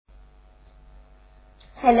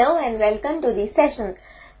Hello and welcome to the session.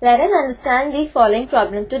 Let us understand the following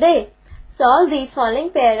problem today. Solve the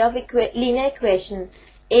following pair of linear equation.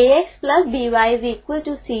 Ax plus by is equal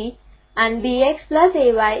to c and bx plus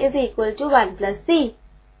ay is equal to 1 plus c.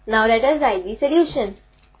 Now let us write the solution.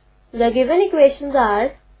 The given equations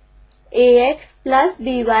are ax plus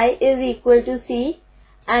by is equal to c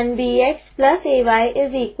and bx plus ay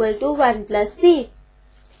is equal to 1 plus c.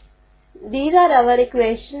 These are our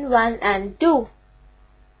equation 1 and 2.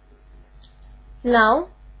 Now,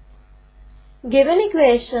 given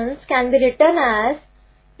equations can be written as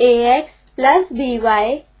ax plus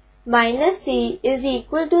by minus c is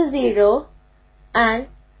equal to 0 and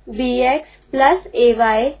bx plus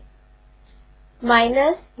ay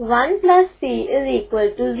minus 1 plus c is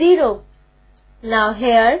equal to 0. Now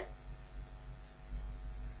here,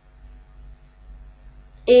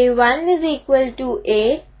 a1 is equal to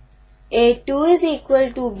a, a2 is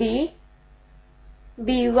equal to b,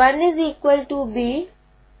 b1 is equal to b,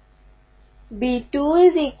 b2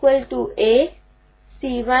 is equal to a,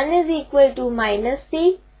 c1 is equal to minus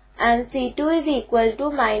c and c2 is equal to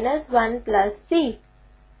minus 1 plus c.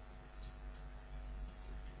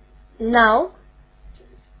 Now,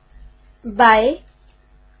 by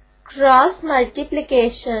cross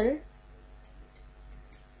multiplication,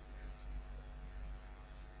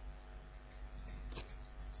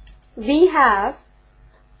 we have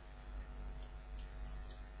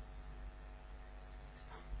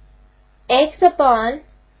x upon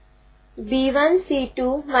b1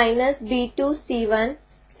 c2 minus b2 c1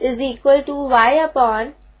 is equal to y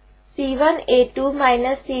upon c1 a2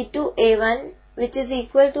 minus c2 a1, which is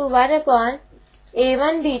equal to 1 upon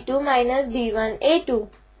a1 b2 minus b1 a2.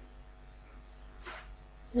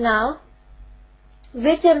 Now,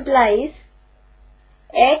 which implies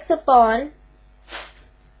x upon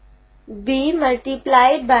b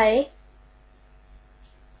multiplied by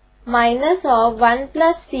minus of 1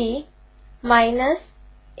 plus c minus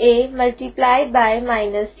a multiplied by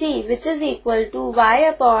minus c, which is equal to y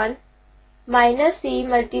upon minus c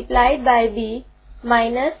multiplied by b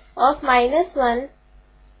minus of minus 1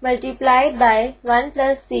 multiplied by 1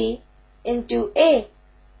 plus c into a,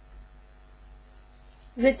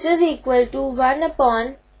 which is equal to 1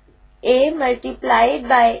 upon a multiplied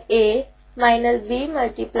by a minus b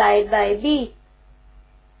multiplied by b,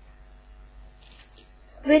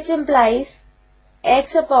 which implies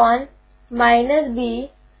x upon minus b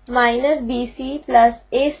minus bc plus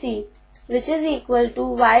ac, which is equal to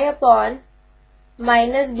y upon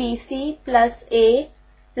minus bc plus a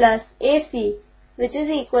plus ac, which is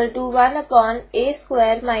equal to 1 upon a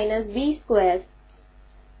square minus b square,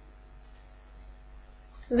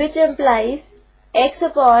 which implies x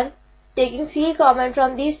upon, taking c common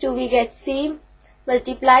from these two, we get c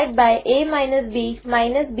multiplied by a minus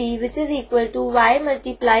b, which is equal to y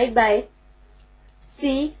multiplied by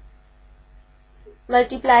c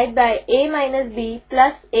multiplied by a minus b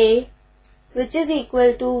plus a, which is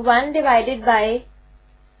equal to 1 divided by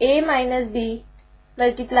a minus b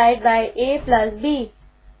multiplied by a plus b.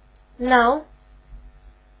 Now,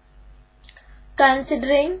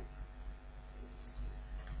 considering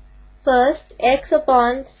first x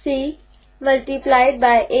upon c multiplied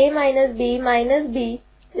by a minus b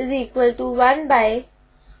is equal to 1 by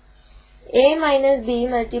a minus b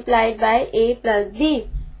multiplied by a plus b,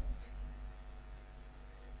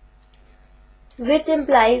 which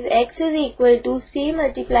implies x is equal to c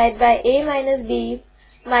multiplied by a minus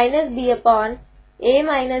b upon a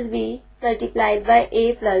minus b multiplied by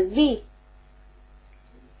a plus b,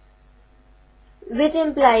 which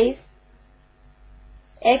implies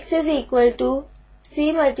x is equal to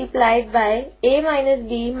c multiplied by a minus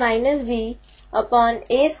b upon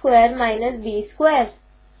a square minus b square.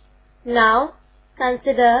 Now,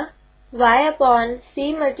 consider y upon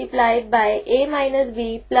c multiplied by a minus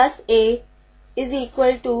b plus a is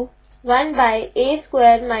equal to 1 by a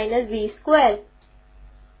square minus b square,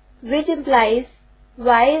 which implies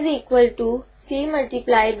y is equal to c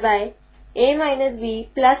multiplied by a minus b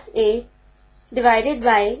plus a divided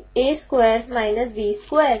by a square minus b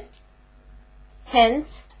square.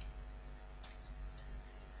 Hence,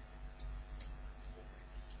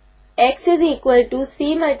 x is equal to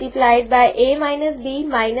c multiplied by a minus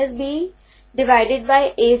b divided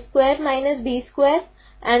by a square minus b square,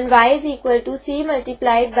 and y is equal to c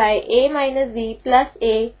multiplied by a minus b plus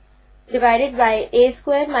a divided by a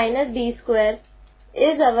square minus b square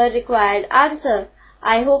is our required answer.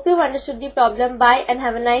 I hope you understood the problem. Bye and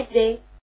have a nice day.